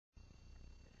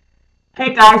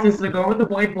Hey guys, it's the girl with the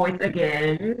boy voice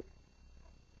again,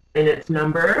 and it's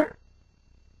number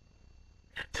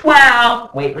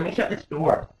 12. Wait, let me shut this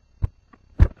door.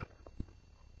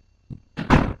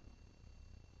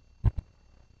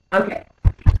 Okay,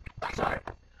 sorry.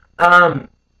 Um,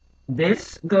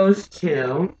 this goes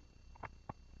to,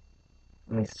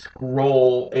 let me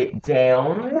scroll it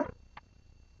down.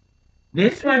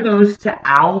 This one goes to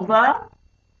Alva. All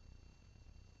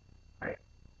right,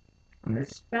 I'm gonna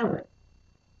spell it.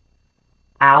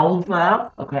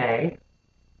 Alva, okay,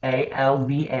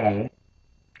 Alva.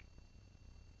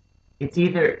 It's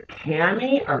either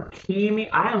Cami or Kimi.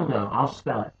 I don't know. I'll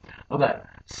spell it. Okay,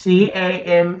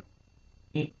 Camii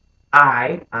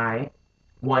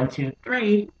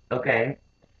 123. Okay,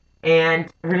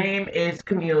 and her name is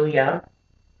Camellia.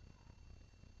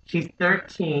 She's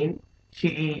 13.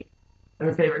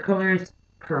 Her favorite color is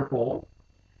purple.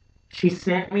 She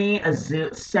sent me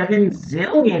 $7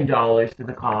 zillion to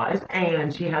the cause,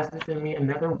 and she has to send me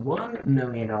another $1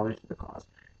 million to the cause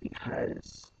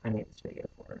because I made this video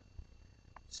for her.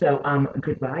 So,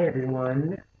 goodbye,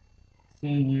 everyone. See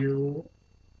you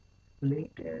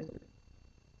later.